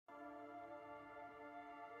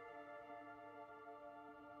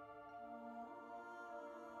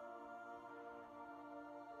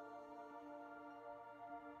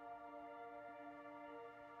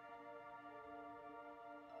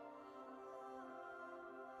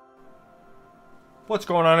What's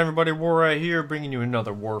going on, everybody? War right here, bringing you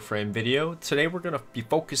another Warframe video. Today we're going to be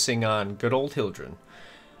focusing on good old Hildryn.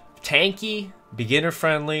 Tanky, beginner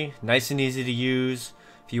friendly, nice and easy to use.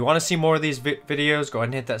 If you want to see more of these videos, go ahead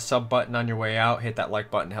and hit that sub button on your way out. Hit that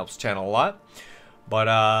like button, helps the channel a lot. But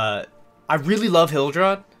I really love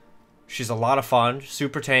Hildryn. She's a lot of fun,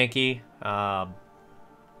 super tanky,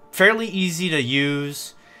 fairly easy to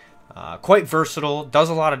use, quite versatile, does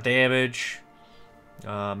a lot of damage.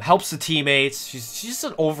 Helps the teammates. She's just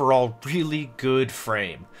an overall really good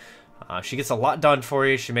frame. She gets a lot done for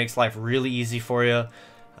you. She makes life really easy for you.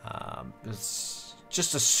 It's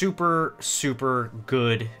just a super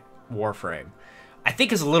good Warframe. I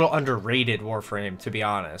think is a little underrated Warframe, to be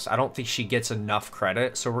honest. I don't think she gets enough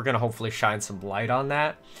credit, so we're going to hopefully shine some light on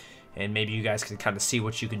that. And maybe you guys can kind of see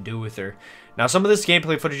what you can do with her. Now, some of this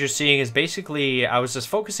gameplay footage you're seeing is basically, I was just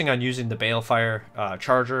focusing on using the Balefire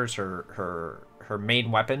chargers, her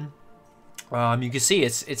main weapon. You can see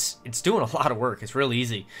it's doing a lot of work. It's really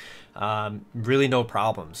easy. Really no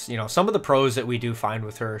problems. You know, some of the pros that we do find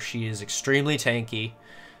with her, she is extremely tanky,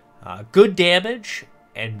 good damage,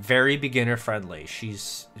 and very beginner friendly.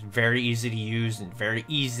 She's very easy to use and very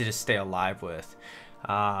easy to stay alive with.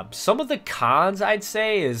 Some of the cons, I'd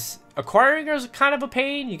say, is acquiring her is kind of a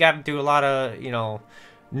pain. You got to do a lot of, you know,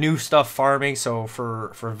 new stuff farming. So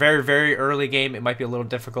for very early game, it might be a little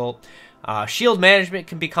difficult. Shield management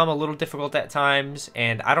can become a little difficult at times,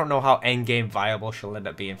 and I don't know how end game viable she'll end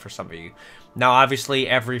up being for some of you. Now, obviously,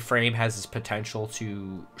 every frame has its potential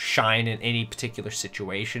to shine in any particular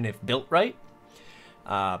situation if built right.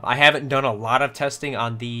 I haven't done a lot of testing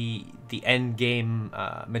on the end game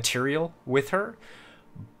material with her,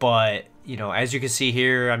 but you know, as you can see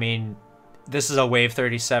here, I mean, this is a wave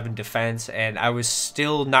 37 defense, and I was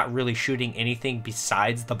still not really shooting anything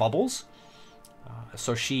besides the bubbles.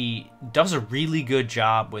 So she does a really good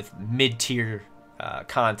job with mid-tier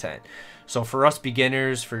content. So for us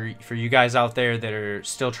beginners, for you guys out there that are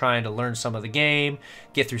still trying to learn some of the game,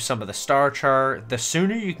 get through some of the star chart, the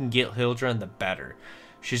sooner you can get Hildryn, the better.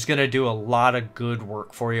 She's going to do a lot of good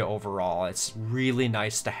work for you overall. It's really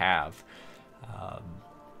nice to have.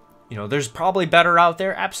 You know, there's probably better out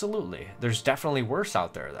there. Absolutely. There's definitely worse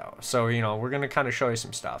out there, though. So, you know, we're going to kind of show you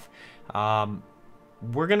some stuff.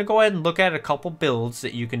 We're going to go ahead and look at a couple builds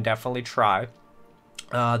that you can definitely try.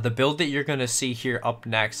 The build that you're going to see here up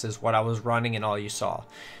next is what I was running and all you saw.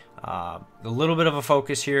 A little bit of a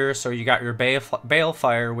focus here. So you got your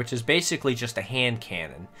Balefire, which is basically just a hand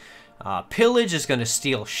cannon. Pillage is going to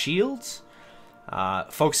steal shields,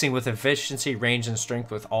 focusing with efficiency, range, and strength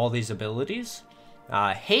with all these abilities.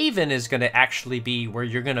 Haven is going to actually be where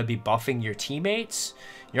you're going to be buffing your teammates.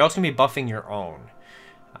 You're also going to be buffing your own.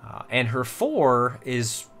 And her 4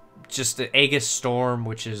 is just the Aegis Storm,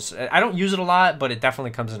 which is, I don't use it a lot, but it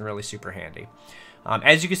definitely comes in really super handy.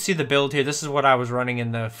 As you can see the build here, this is what I was running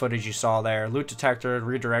in the footage you saw there. Loot Detector,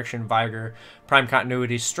 Redirection, Vigor, Prime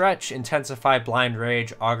Continuity, Stretch, Intensify, Blind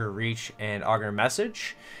Rage, Augur Reach, and Augur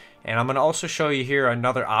Message. And I'm going to also show you here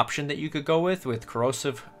another option that you could go with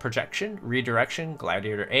Corrosive Projection, Redirection,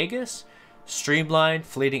 Gladiator Aegis, Streamline,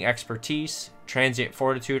 Fleeting Expertise, Transient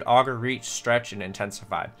Fortitude, Augur Reach, Stretch, and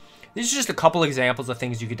Intensify. These are just a couple examples of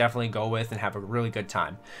things you could definitely go with and have a really good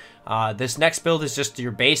time. This next build is just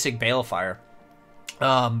your basic Balefire.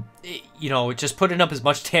 You know, just putting up as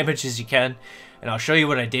much damage as you can. And I'll show you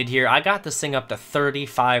what I did here. I got this thing up to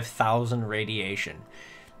 35,000 radiation.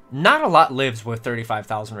 Not a lot lives with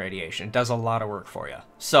 35,000 radiation. It does a lot of work for you.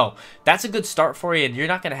 So that's a good start for you, and you're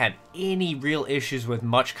not going to have any real issues with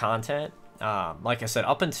much content. Like I said,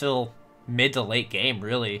 up until mid to late game,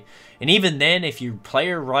 really. And even then, if you play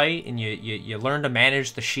her right and you learn to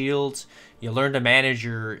manage the shields, you learn to manage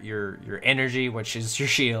your energy, which is your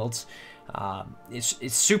shields,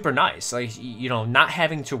 it's super nice. Like, you know, not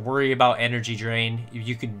having to worry about energy drain.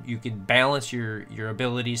 You can balance your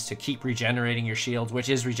abilities to keep regenerating your shields, which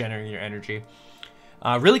is regenerating your energy.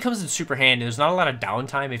 Really comes in super handy. There's not a lot of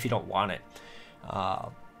downtime if you don't want it.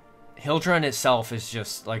 Hildryn itself is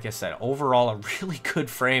just, like I said, overall a really good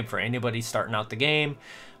frame for anybody starting out the game.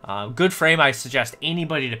 Good frame I suggest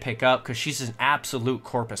anybody to pick up, because she's an absolute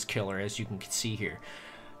corpus killer, as you can see here.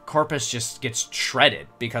 Corpus just gets shredded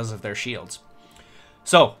because of their shields.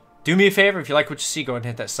 So, do me a favor, if you like what you see, go ahead and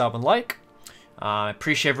hit that sub and like. I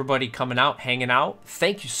appreciate everybody coming out, hanging out.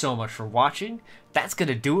 Thank you so much for watching. That's going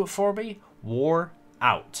to do it for me. War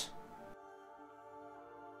out.